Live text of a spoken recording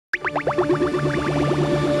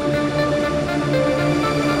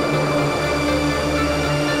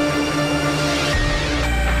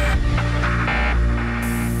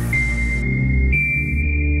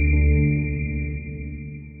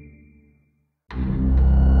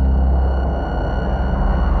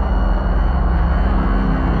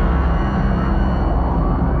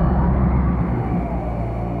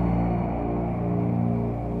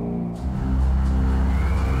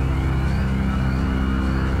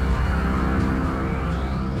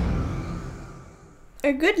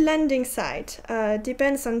A good landing site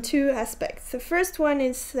depends on two aspects. The first one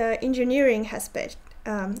is the engineering aspect.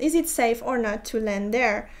 Is it safe or not to land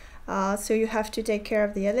there? So you have to take care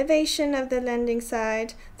of the elevation of the landing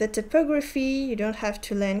site, the topography. You don't have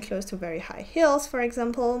to land close to very high hills, for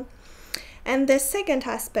example. And the second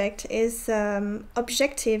aspect is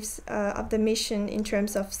objectives of the mission in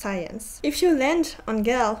terms of science. If you land on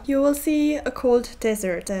Gale, you will see a cold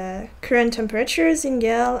desert. Current temperatures in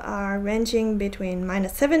Gale are ranging between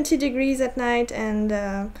 -70 degrees at night and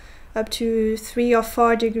up to 3 or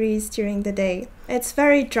 4 degrees during the day. It's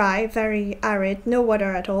very dry, very arid, no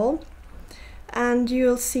water at all. And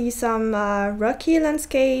you'll see some rocky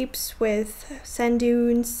landscapes with sand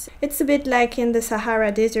dunes. It's a bit like in the Sahara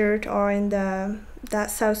Desert or in the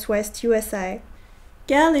southwest USA.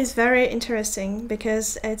 Gale is very interesting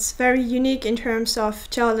because it's very unique in terms of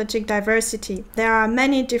geologic diversity. There are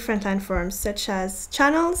many different landforms, such as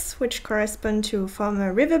channels, which correspond to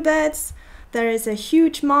former riverbeds. There is a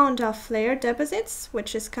huge mound of layered deposits,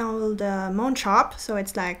 which is called Mount Sharp, so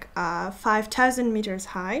it's like 5,000 meters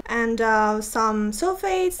high. And some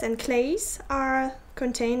sulfates and clays are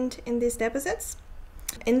contained in these deposits.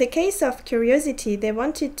 In the case of Curiosity, they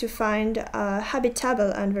wanted to find a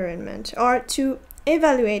habitable environment or to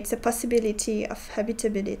evaluate the possibility of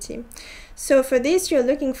habitability. So for this, you're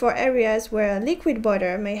looking for areas where liquid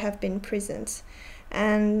water may have been present.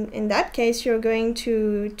 And in that case, you're going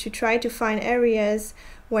to try to find areas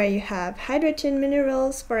where you have hydrated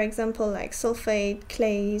minerals, for example, like sulfate,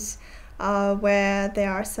 clays, where there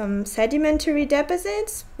are some sedimentary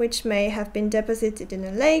deposits, which may have been deposited in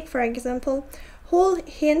a lake, for example. Whole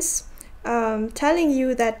hints telling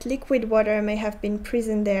you that liquid water may have been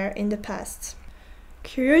present there in the past.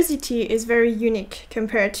 Curiosity is very unique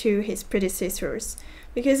compared to his predecessors,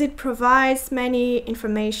 because it provides many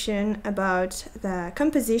information about the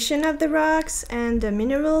composition of the rocks and the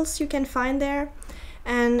minerals you can find there.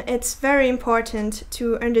 And it's very important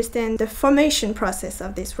to understand the formation process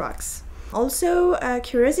of these rocks. Also,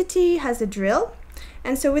 Curiosity has a drill.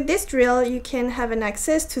 And so with this drill, you can have an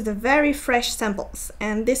access to the very fresh samples.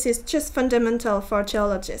 And this is just fundamental for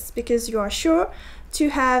geologists because you are sure to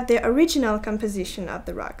have the original composition of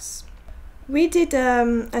the rocks. We did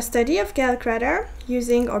a study of Gale crater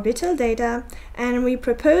using orbital data, and we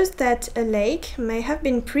proposed that a lake may have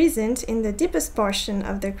been present in the deepest portion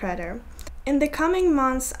of the crater. In the coming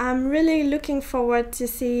months, I'm really looking forward to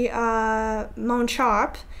see Mount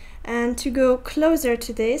Sharp and to go closer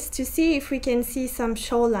to this to see if we can see some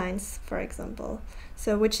shorelines, for example.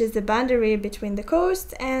 So which is the boundary between the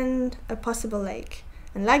coast and a possible lake.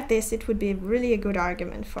 And like this, it would be really a good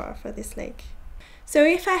argument for this lake. So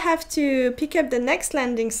if I have to pick up the next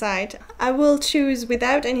landing site, I will choose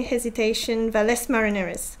without any hesitation Valles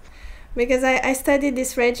Marineris, because I studied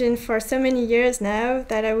this region for so many years now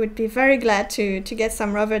that I would be very glad to get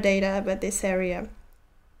some rover data about this area.